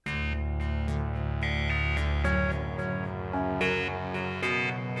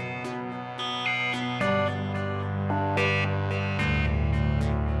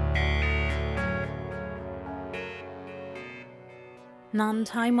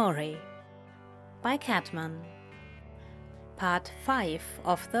Nantai Mori by Catman. Part 5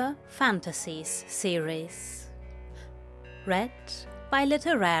 of the Fantasies series. Read by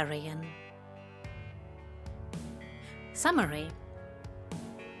Literarian. Summary.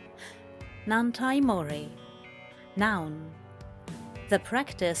 Nantai Mori. Noun. The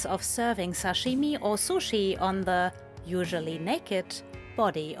practice of serving sashimi or sushi on the, usually naked,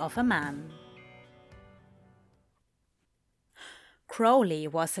 body of a man. Crowley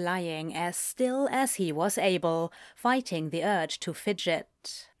was lying as still as he was able, fighting the urge to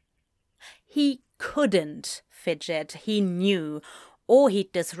fidget. He couldn't fidget, he knew, or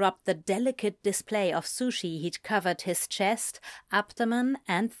he'd disrupt the delicate display of sushi he'd covered his chest, abdomen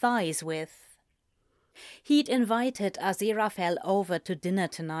and thighs with. He'd invited Aziraphale over to dinner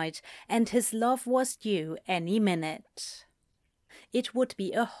tonight, and his love was due any minute. It would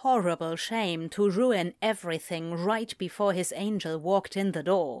be a horrible shame to ruin everything right before his angel walked in the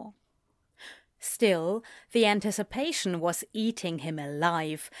door. Still, the anticipation was eating him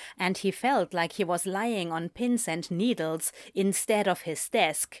alive, and he felt like he was lying on pins and needles instead of his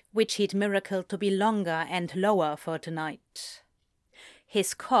desk, which he'd miracled to be longer and lower for tonight.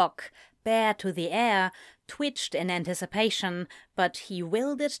 His cock, bare to the air, twitched in anticipation, but he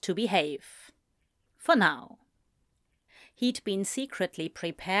willed it to behave. For now. He'd been secretly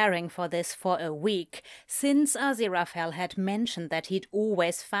preparing for this for a week, since Aziraphale had mentioned that he'd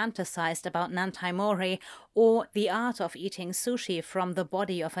always fantasized about Nantai Mori, or the art of eating sushi from the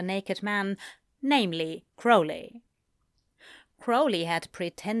body of a naked man, namely Crowley. Crowley had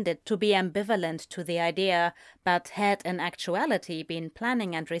pretended to be ambivalent to the idea, but had in actuality been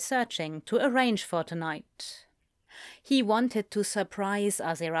planning and researching to arrange for tonight. He wanted to surprise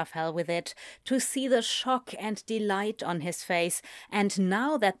Aziraphale with it, to see the shock and delight on his face, and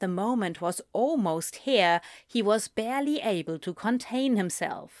now that the moment was almost here, he was barely able to contain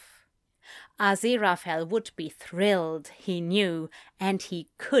himself. Aziraphale would be thrilled, he knew, and he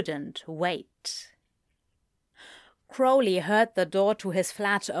couldn't wait. Crowley heard the door to his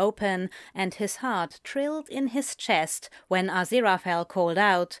flat open, and his heart thrilled in his chest when Aziraphale called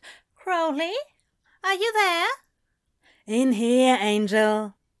out, "Crowley, are you there?" "In here,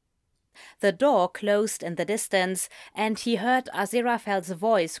 Angel." The door closed in the distance, and he heard Aziraphale's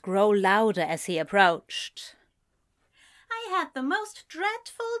voice grow louder as he approached. "I had the most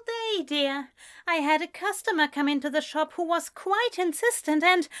dreadful day, dear. I had a customer come into the shop who was quite insistent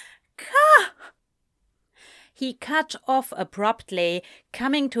and... He cut off abruptly,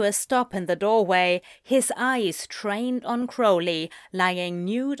 coming to a stop in the doorway, his eyes trained on Crowley, lying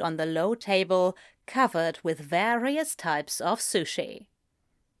nude on the low table, covered with various types of sushi.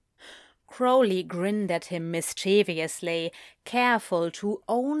 Crowley grinned at him mischievously, careful to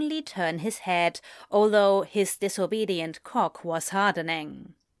only turn his head, although his disobedient cock was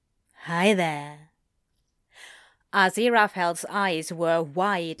hardening. "Hi there." Aziraphale's eyes were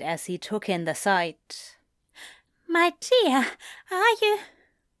wide as he took in the sight. "My dear, are you—"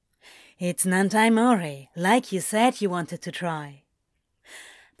 "It's Nantai Mori, like you said you wanted to try."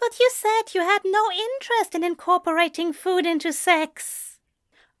 "But you said you had no interest in incorporating food into sex,"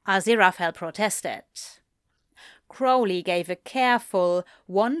 Aziraphale protested. Crowley gave a careful,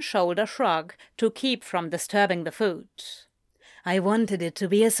 one-shoulder shrug to keep from disturbing the food. "I wanted it to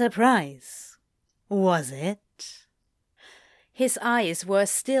be a surprise. Was it?" His eyes were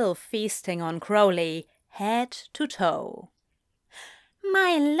still feasting on Crowley, head to toe.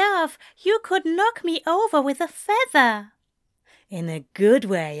 "My love, you could knock me over with a feather." "In a good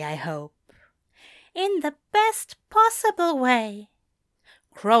way, I hope." "In the best possible way."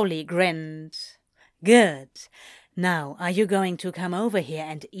 Crowley grinned. "Good. Now, are you going to come over here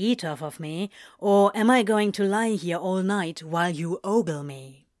and eat off of me, or am I going to lie here all night while you ogle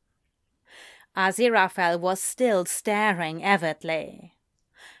me?" Aziraphale was still staring avidly.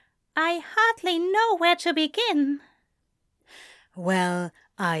 "I hardly know where to begin." "Well,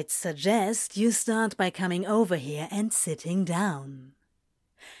 I'd suggest you start by coming over here and sitting down."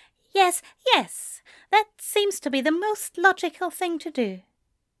 Yes, that seems to be the most logical thing to do."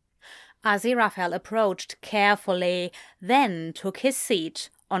 Aziraphale approached carefully, then took his seat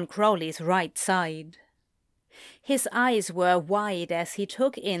on Crowley's right side. His eyes were wide as he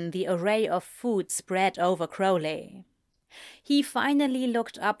took in the array of food spread over Crowley. He finally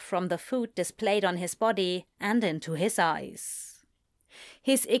looked up from the food displayed on his body and into his eyes.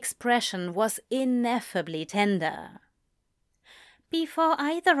 His expression was ineffably tender. "Before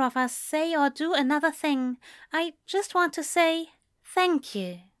either of us say or do another thing, I just want to say thank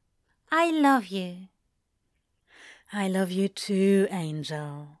you. I love you." "I love you too,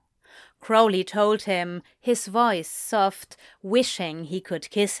 Angel." Crowley told him, his voice soft, wishing he could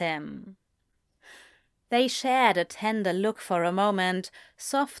kiss him. They shared a tender look for a moment,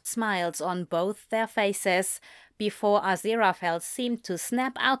 soft smiles on both their faces, before Aziraphale seemed to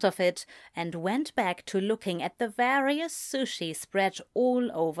snap out of it and went back to looking at the various sushi spread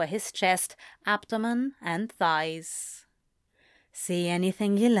all over his chest, abdomen and thighs. "See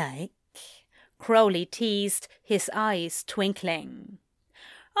anything you like?" Crowley teased, his eyes twinkling.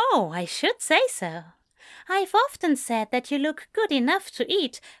 "Oh, I should say so. I've often said that you look good enough to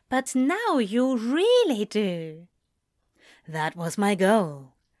eat, but now you really do." "That was my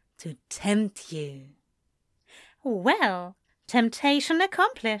goal, to tempt you." "Well, temptation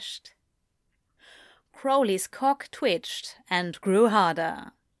accomplished." Crowley's cock twitched and grew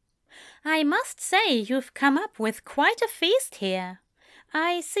harder. "I must say you've come up with quite a feast here.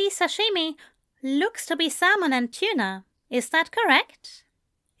 I see sashimi. Looks to be salmon and tuna. Is that correct?"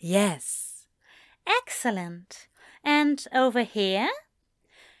 "Yes." "Excellent. And over here?"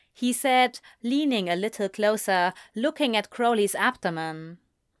 he said, leaning a little closer, looking at Crowley's abdomen.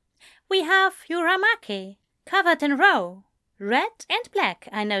 "We have uramaki, covered in roe. Red and black,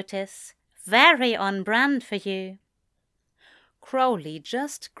 I notice. Very on brand for you." Crowley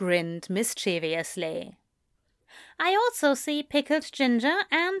just grinned mischievously. "I also see pickled ginger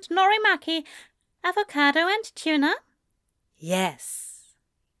and norimaki, avocado and tuna." "Yes."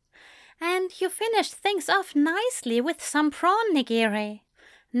 "And you finished things off nicely with some prawn nigiri.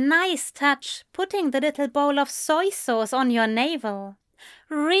 Nice touch, putting the little bowl of soy sauce on your navel.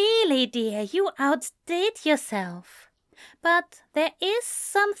 Really, dear, you outdid yourself. But there is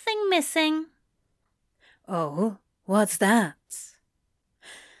something missing." "Oh, what's that?"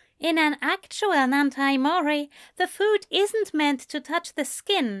 "In an actual Nantai Mori, the food isn't meant to touch the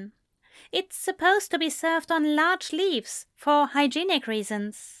skin. It's supposed to be served on large leaves for hygienic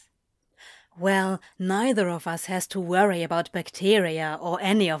reasons." "Well, neither of us has to worry about bacteria or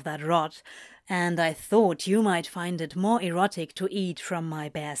any of that rot, and I thought you might find it more erotic to eat from my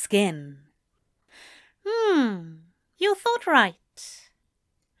bare skin." You thought right."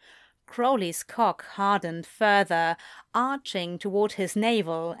 Crowley's cock hardened further, arching toward his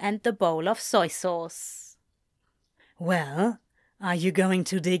navel and the bowl of soy sauce. "Well, are you going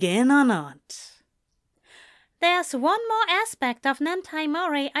to dig in or not?" "There's one more aspect of Nantai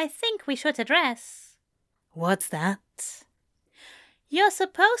Mori I think we should address." "What's that?" "You're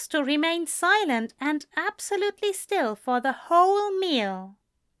supposed to remain silent and absolutely still for the whole meal."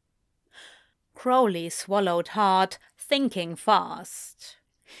 Crowley swallowed hard, thinking fast.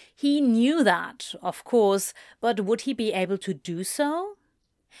 He knew that, of course, but would he be able to do so?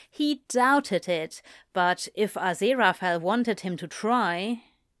 He doubted it, but if Aziraphale wanted him to try...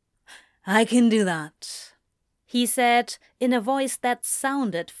 "I can do that," he said, in a voice that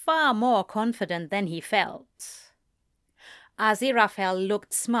sounded far more confident than he felt. Aziraphale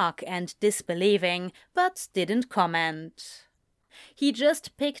looked smug and disbelieving, but didn't comment. He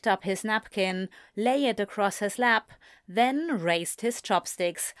just picked up his napkin, lay it across his lap, then raised his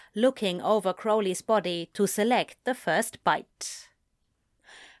chopsticks, looking over Crowley's body to select the first bite.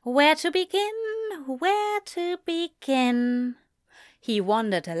 "Where to begin? Where to begin?" He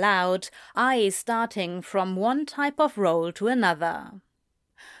wondered aloud, eyes darting from one type of roll to another.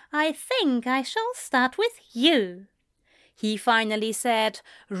 "I think I shall start with you," he finally said,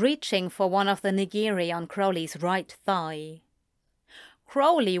 reaching for one of the nigiri on Crowley's right thigh.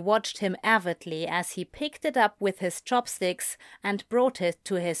 Crowley watched him avidly as he picked it up with his chopsticks and brought it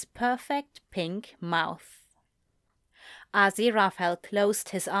to his perfect pink mouth. Aziraphale closed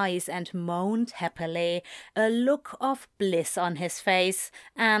his eyes and moaned happily, a look of bliss on his face,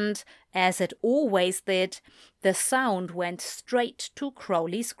 and, as it always did, the sound went straight to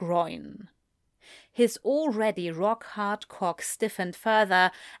Crowley's groin. His already rock-hard cock stiffened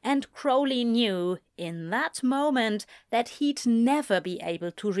further, and Crowley knew, in that moment, that he'd never be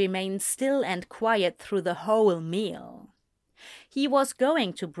able to remain still and quiet through the whole meal. He was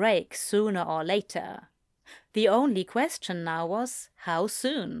going to break sooner or later. The only question now was, how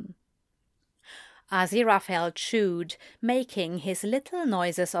soon? Aziraphale chewed, making his little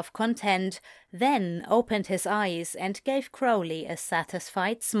noises of content, then opened his eyes and gave Crowley a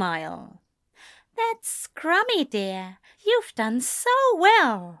satisfied smile. "That's scrummy, dear. You've done so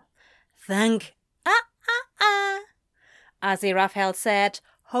well." "Thank—" Aziraphale said,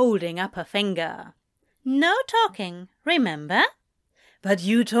 holding up a finger. "No talking, remember?" "But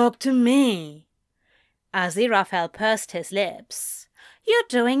you talk to me." Aziraphale pursed his lips. "You're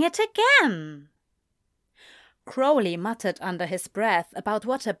doing it again." Crowley muttered under his breath about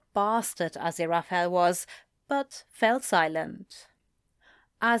what a bastard Aziraphale was, but fell silent.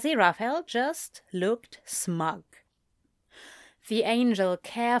 Aziraphale just looked smug. The angel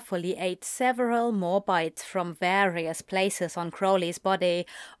carefully ate several more bites from various places on Crowley's body,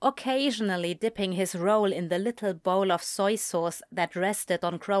 occasionally dipping his roll in the little bowl of soy sauce that rested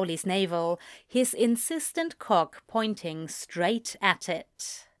on Crowley's navel, his insistent cock pointing straight at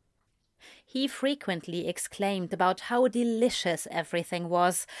it. He frequently exclaimed about how delicious everything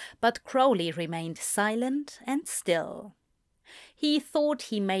was, but Crowley remained silent and still. He thought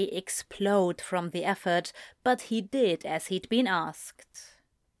he may explode from the effort, but he did as he'd been asked.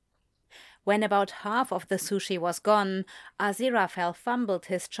 When about half of the sushi was gone, Aziraphale fumbled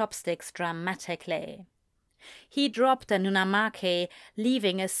his chopsticks dramatically. He dropped a nunamake,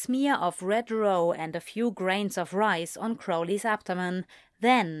 leaving a smear of red roe and a few grains of rice on Crowley's abdomen,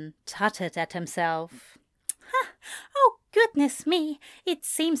 then tutted at himself. Oh, goodness me, it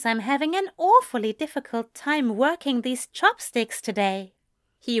seems I'm having an awfully difficult time working these chopsticks today,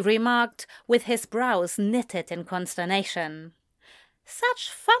 he remarked with his brows knitted in consternation. Such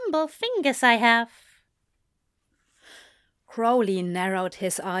fumble fingers I have. Crowley narrowed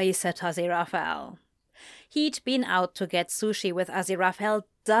his eyes at Aziraphale. He'd been out to get sushi with Aziraphale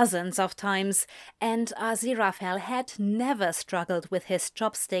dozens of times, and Aziraphale had never struggled with his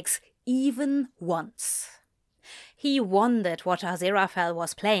chopsticks even once. He wondered what Aziraphale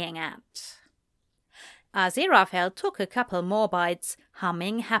was playing at. Aziraphale took a couple more bites,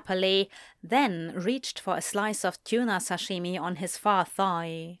 humming happily, then reached for a slice of tuna sashimi on his far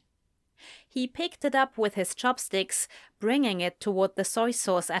thigh. He picked it up with his chopsticks, bringing it toward the soy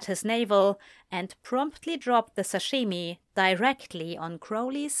sauce at his navel, and promptly dropped the sashimi directly on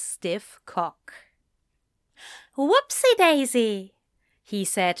Crowley's stiff cock. "Whoopsie-daisy," he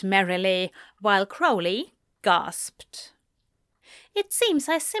said merrily, while Crowley gasped. "It seems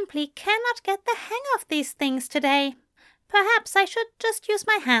I simply cannot get the hang of these things today. Perhaps I should just use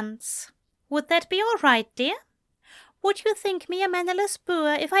my hands. Would that be all right, dear? Would you think me a mannerless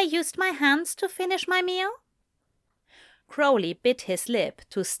boor if I used my hands to finish my meal?" Crowley bit his lip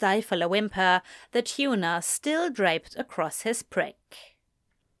to stifle a whimper, the tuna still draped across his prick.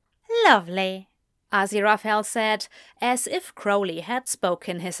 "Lovely," Aziraphale said, as if Crowley had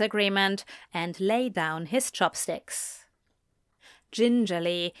spoken his agreement, and lay down his chopsticks.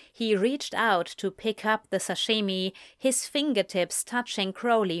 Gingerly, he reached out to pick up the sashimi, his fingertips touching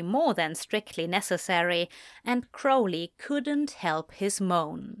Crowley more than strictly necessary, and Crowley couldn't help his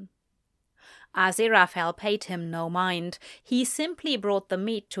moan. Aziraphale paid him no mind. He simply brought the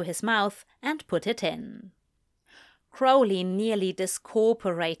meat to his mouth and put it in. Crowley nearly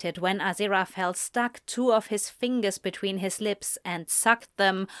discorporated when Aziraphale stuck two of his fingers between his lips and sucked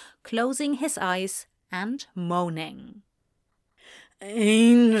them, closing his eyes and moaning.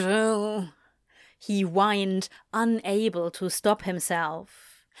 "Angel," he whined, unable to stop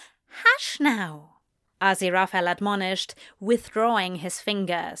himself. "Hush now," Aziraphale admonished, withdrawing his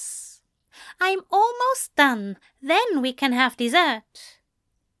fingers. "I'm almost done. Then we can have dessert."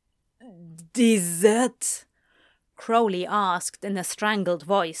 "Dessert?" Crowley asked in a strangled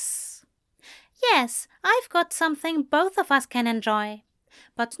voice. "Yes, I've got something both of us can enjoy.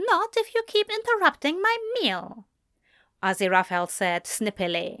 But not if you keep interrupting my meal," Aziraphale said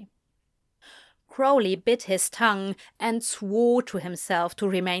snippily. Crowley bit his tongue and swore to himself to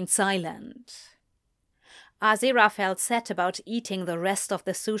remain silent. Aziraphale set about eating the rest of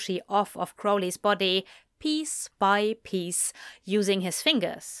the sushi off of Crowley's body, piece by piece, using his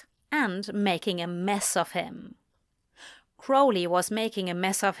fingers, and making a mess of him. Crowley was making a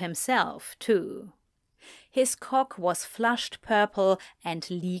mess of himself, too. His cock was flushed purple and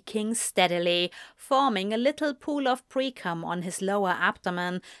leaking steadily, forming a little pool of precum on his lower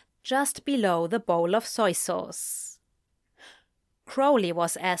abdomen, just below the bowl of soy sauce. Crowley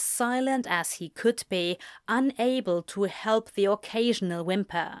was as silent as he could be, unable to help the occasional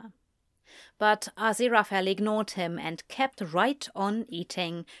whimper. But Aziraphale ignored him and kept right on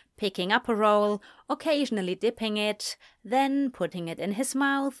eating, picking up a roll, occasionally dipping it, then putting it in his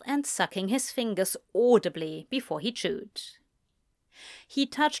mouth and sucking his fingers audibly before he chewed. He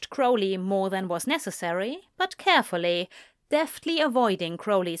touched Crowley more than was necessary, but carefully, deftly avoiding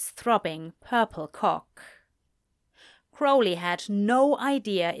Crowley's throbbing purple cock. Crowley had no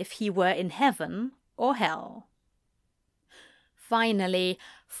idea if he were in heaven or hell. Finally,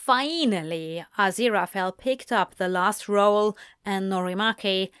 Aziraphale picked up the last roll and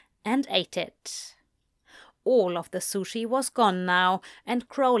norimake and ate it. All of the sushi was gone now, and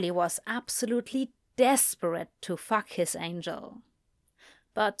Crowley was absolutely desperate to fuck his angel.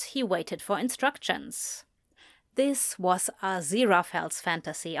 But he waited for instructions. This was Aziraphale's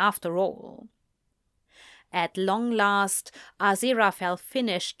fantasy after all. At long last, Aziraphale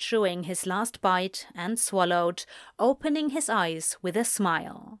finished chewing his last bite and swallowed, opening his eyes with a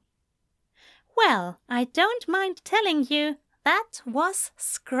smile. Well, I don't mind telling you, that was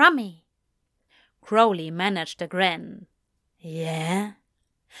scrummy. Crowley managed a grin. Yeah?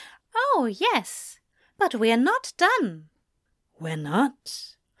 Oh, yes, but we're not done. We're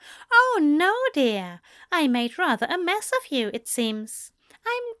not? Oh, no, dear. I made rather a mess of you, it seems.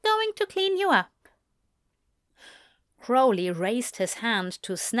 I'm going to clean you up. Crowley raised his hand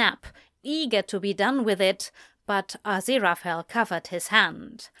to snap, eager to be done with it, but Aziraphale covered his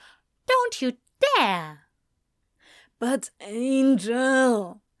hand. Don't you dare! But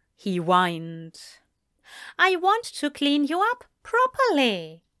Angel, he whined. I want to clean you up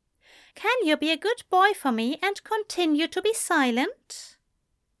properly. Can you be a good boy for me and continue to be silent?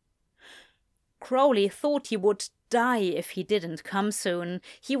 Crowley thought he would die if he didn't come soon.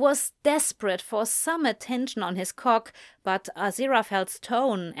 He was desperate for some attention on his cock, but Aziraphale's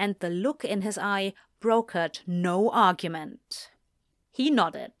tone and the look in his eye brokered no argument. He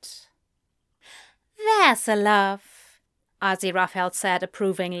nodded. There's a love, Aziraphale said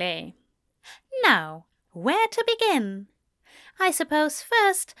approvingly. Now, where to begin? I suppose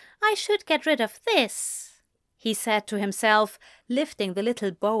first I should get rid of this, he said to himself, lifting the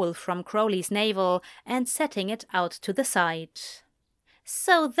little bowl from Crowley's navel and setting it out to the side.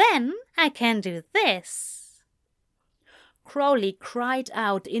 So then I can do this. Crowley cried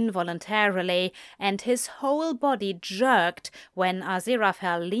out involuntarily, and his whole body jerked when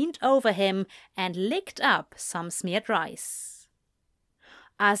Aziraphale leaned over him and licked up some smeared rice.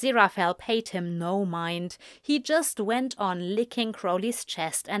 Aziraphale paid him no mind. He just went on licking Crowley's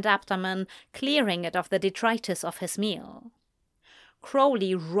chest and abdomen, clearing it of the detritus of his meal.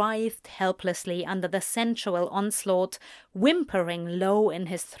 Crowley writhed helplessly under the sensual onslaught, whimpering low in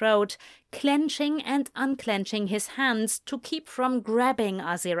his throat, clenching and unclenching his hands to keep from grabbing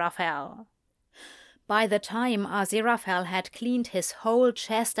Aziraphale. By the time Aziraphale had cleaned his whole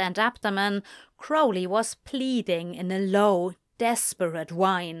chest and abdomen, Crowley was pleading in a low, desperate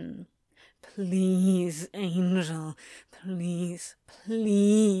whine. Please, Angel, please,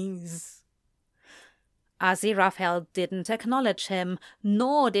 please. Aziraphale didn't acknowledge him,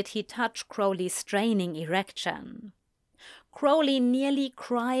 nor did he touch Crowley's straining erection. Crowley nearly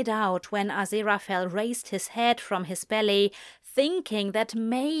cried out when Aziraphale raised his head from his belly, thinking that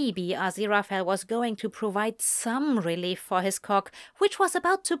maybe Aziraphale was going to provide some relief for his cock, which was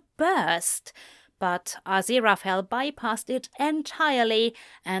about to burst. But Aziraphale bypassed it entirely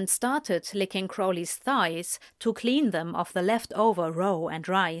and started licking Crowley's thighs to clean them of the leftover roe and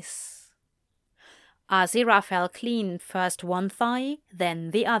rice. Aziraphale cleaned first one thigh,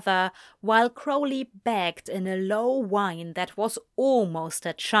 then the other, while Crowley begged in a low whine that was almost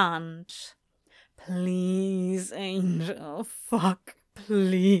a chant. Please, Angel, fuck,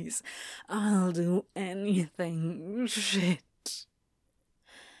 please. I'll do anything, shit.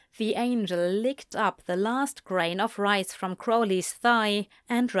 The angel licked up the last grain of rice from Crowley's thigh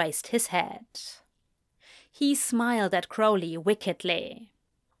and raised his head. He smiled at Crowley wickedly.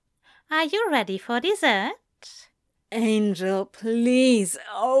 Are you ready for dessert? Angel, please.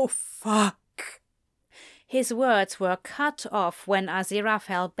 Oh, fuck. His words were cut off when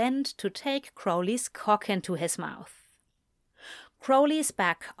Aziraphale bent to take Crowley's cock into his mouth. Crowley's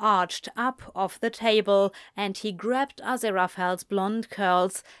back arched up off the table, and he grabbed Aziraphale's blonde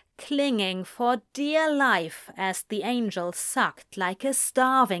curls, clinging for dear life as the angel sucked like a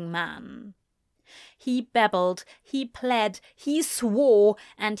starving man. He babbled, he pled, he swore,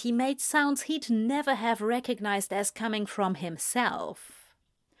 and he made sounds he'd never have recognized as coming from himself.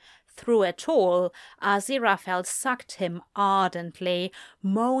 Through it all, Aziraphale sucked him ardently,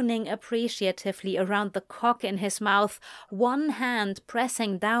 moaning appreciatively around the cock in his mouth, one hand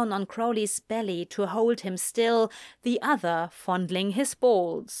pressing down on Crowley's belly to hold him still, the other fondling his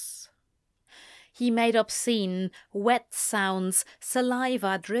balls. He made obscene, wet sounds,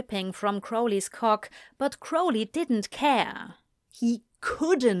 saliva dripping from Crowley's cock, but Crowley didn't care. He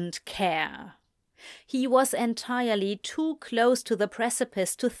couldn't care. He was entirely too close to the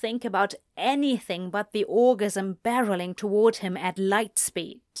precipice to think about anything but the orgasm barreling toward him at light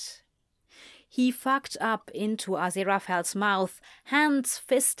speed. He fucked up into Aziraphale's mouth, hands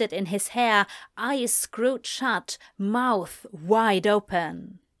fisted in his hair, eyes screwed shut, mouth wide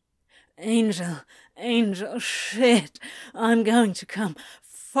open. Angel, shit, I'm going to come.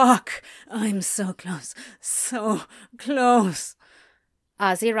 Fuck, I'm so close, so close.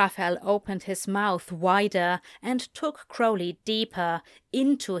 Aziraphale opened his mouth wider and took Crowley deeper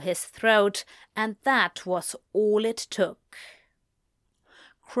into his throat, and that was all it took.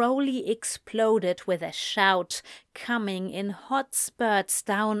 Crowley exploded with a shout, coming in hot spurts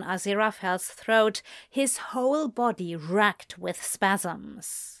down Aziraphale's throat, his whole body racked with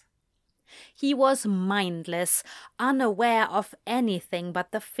spasms. He was mindless, unaware of anything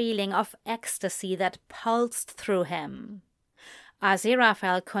but the feeling of ecstasy that pulsed through him.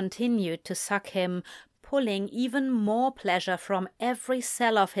 Aziraphale continued to suck him, pulling even more pleasure from every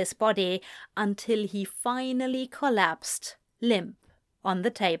cell of his body until he finally collapsed, limp, on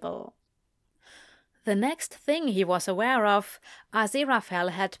the table. The next thing he was aware of, Aziraphale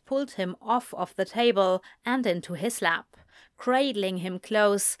had pulled him off of the table and into his lap, cradling him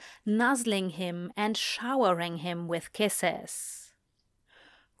close, nuzzling him and showering him with kisses.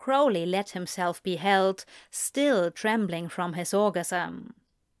 Crowley let himself be held, still trembling from his orgasm.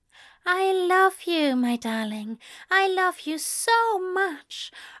 "I love you, my darling. I love you so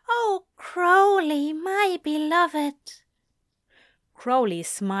much. Oh, Crowley, my beloved." Crowley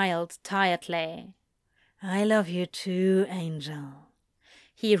smiled tiredly. "I love you too, Angel,"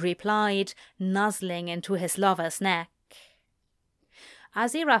 he replied, nuzzling into his lover's neck.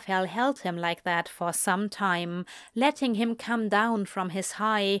 Aziraphale held him like that for some time, letting him come down from his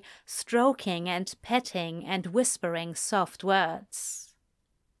high, stroking and petting and whispering soft words.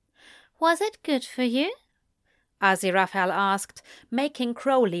 "Was it good for you?" Aziraphale asked, making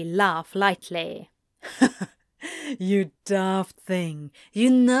Crowley laugh lightly. "You daft thing,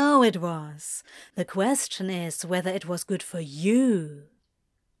 you know it was. The question is whether it was good for you."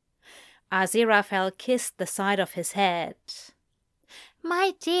 Aziraphale kissed the side of his head.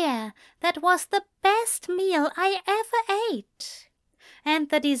 "My dear, that was the best meal I ever ate. And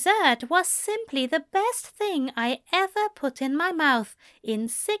the dessert was simply the best thing I ever put in my mouth in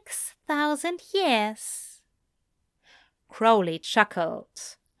 6,000 years. Crowley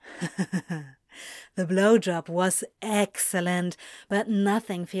chuckled. "The blowjob was excellent, but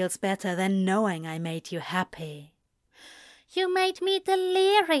nothing feels better than knowing I made you happy." "You made me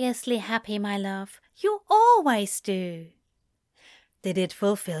deliriously happy, my love. You always do." "Did it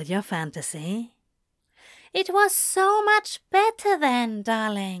fulfill your fantasy?" "It was so much better then,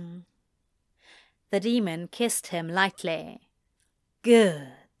 darling." The demon kissed him lightly.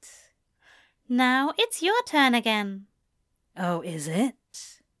 "Good. Now it's your turn again." "Oh, is it?"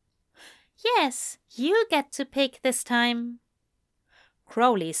 "Yes, you get to pick this time."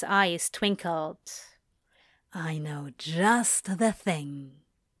 Crowley's eyes twinkled. "I know just the thing."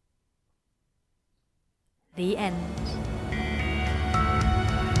 The end.